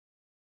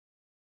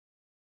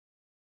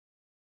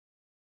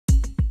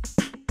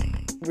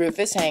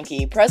Rufus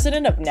Hankey,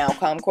 president of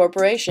NOWCOM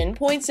Corporation,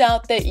 points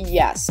out that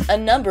yes, a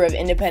number of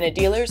independent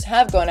dealers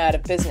have gone out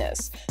of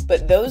business,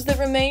 but those that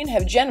remain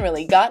have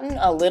generally gotten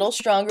a little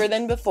stronger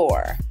than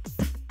before.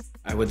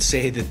 I would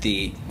say that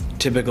the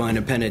typical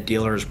independent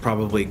dealer has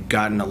probably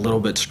gotten a little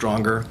bit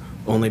stronger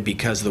only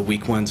because the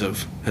weak ones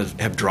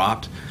have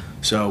dropped.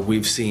 So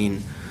we've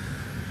seen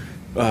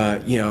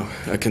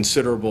a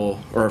considerable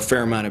or a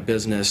fair amount of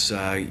business,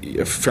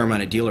 a fair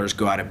amount of dealers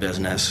go out of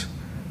business.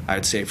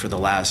 I'd say for the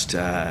last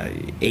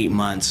 8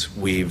 months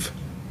we've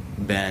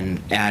been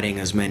adding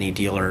as many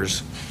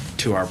dealers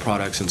to our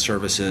products and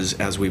services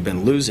as we've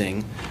been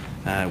losing,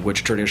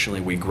 which traditionally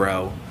we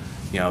grow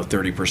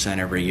 30%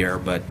 every year,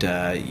 but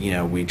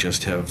we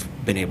just have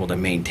been able to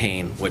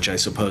maintain, which I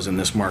suppose in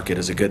this market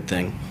is a good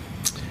thing.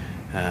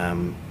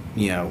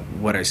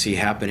 What I see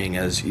happening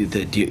is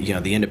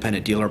the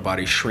independent dealer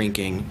body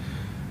shrinking,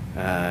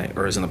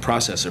 or is in the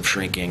process of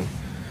shrinking,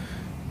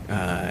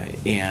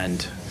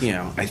 and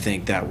I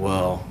think that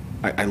will.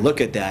 I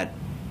look at that,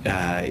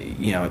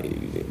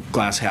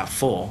 glass half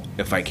full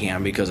if I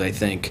can, because I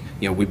think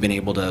we've been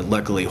able to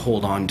luckily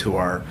hold on to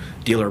our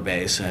dealer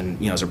base,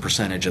 and as a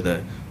percentage of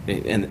the,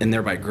 and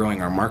thereby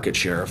growing our market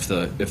share if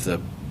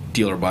the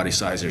dealer body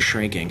size is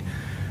shrinking.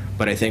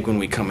 But I think when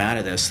we come out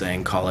of this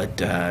thing, call it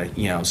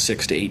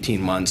 6 to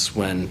 18 months,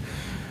 when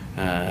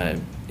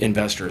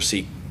investors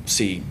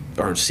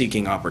are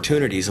seeking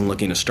opportunities and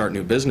looking to start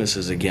new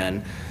businesses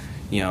again,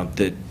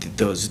 the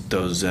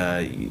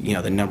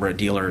number of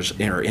dealers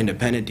or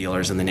independent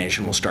dealers in the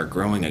nation will start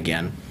growing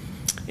again.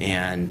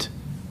 And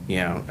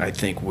I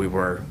think we've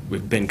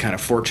been kind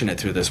of fortunate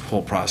through this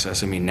whole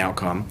process. I mean,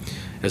 NOWCOM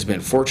has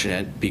been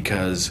fortunate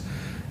because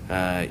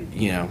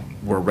we're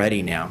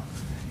ready now.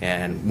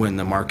 And when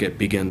the market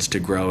begins to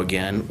grow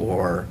again,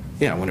 or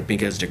when it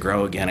begins to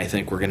grow again, I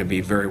think we're going to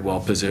be very well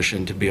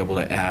positioned to be able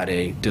to add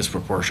a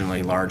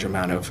disproportionately large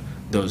amount of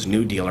those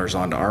new dealers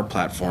onto our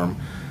platform,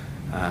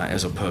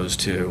 as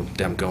opposed to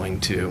them going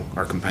to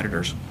our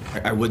competitors.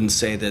 I wouldn't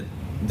say that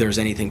there's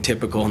anything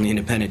typical in the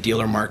independent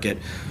dealer market.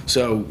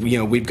 So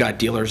we've got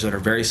dealers that are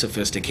very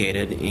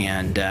sophisticated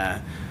and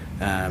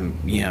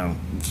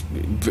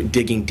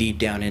digging deep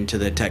down into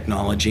the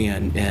technology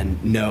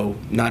and know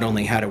not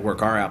only how to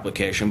work our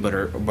application, but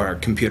are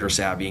computer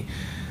savvy.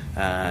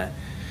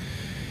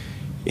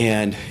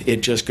 And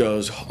it just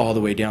goes all the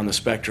way down the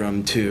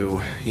spectrum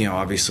to,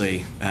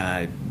 obviously,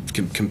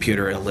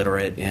 computer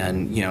illiterate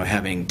and,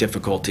 having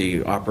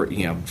difficulty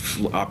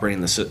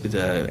operating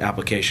the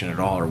application at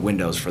all, or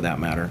Windows for that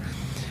matter.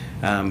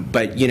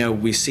 But,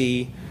 we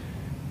see,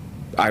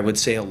 I would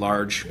say, a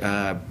large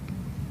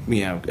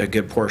a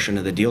good portion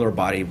of the dealer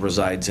body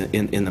resides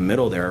in the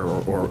middle there,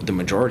 or the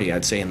majority,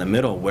 I'd say, in the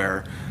middle,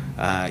 where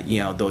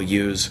they'll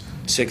use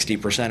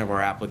 60% of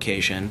our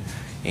application,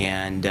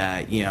 and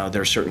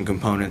there are certain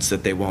components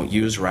that they won't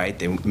use right.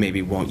 They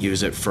maybe won't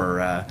use it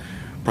for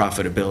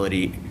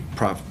profitability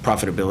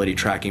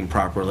tracking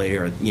properly,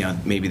 or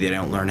maybe they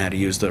don't learn how to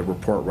use the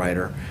report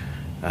writer.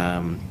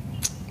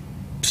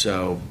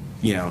 So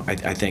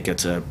I think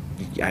it's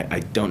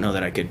I don't know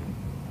that I could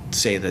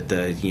say that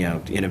the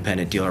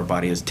independent dealer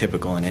body is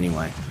typical in any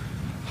way.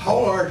 How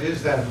large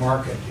is that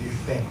market, do you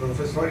think,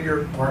 Rufus? What are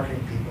your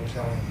marketing people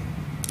telling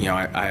you?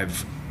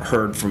 I've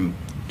heard from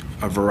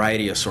a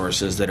variety of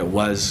sources that it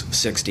was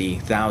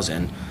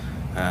 60,000,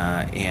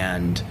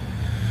 and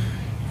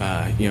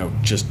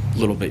just a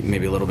little bit,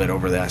 maybe a little bit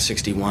over that,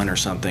 61 or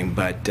something.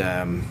 But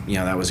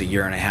that was a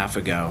year and a half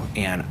ago,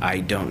 and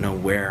I don't know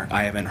where.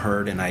 I haven't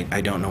heard, and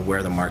I don't know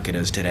where the market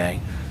is today.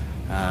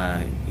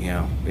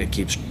 It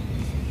keeps.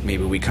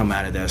 Maybe we come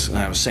out of this, and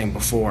I was saying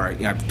before,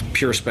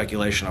 pure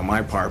speculation on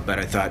my part, but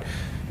I thought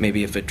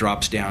maybe if it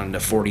drops down to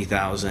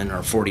 40,000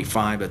 or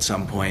 45 at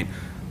some point,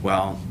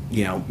 well,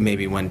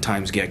 maybe when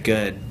times get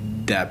good,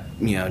 that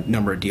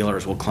number of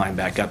dealers will climb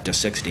back up to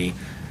 60,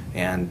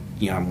 and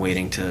I'm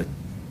waiting to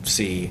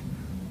see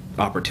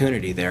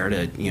opportunity there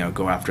to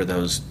go after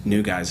those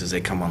new guys as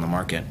they come on the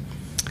market.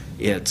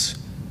 It's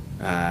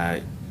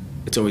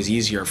always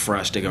easier for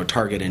us to go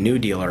target a new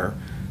dealer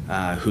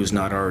who's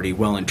not already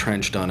well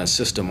entrenched on a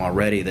system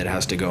already that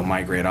has to go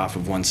migrate off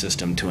of one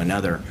system to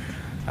another.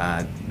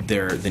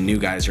 The new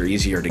guys are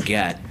easier to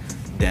get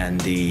than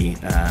the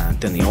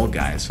old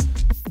guys.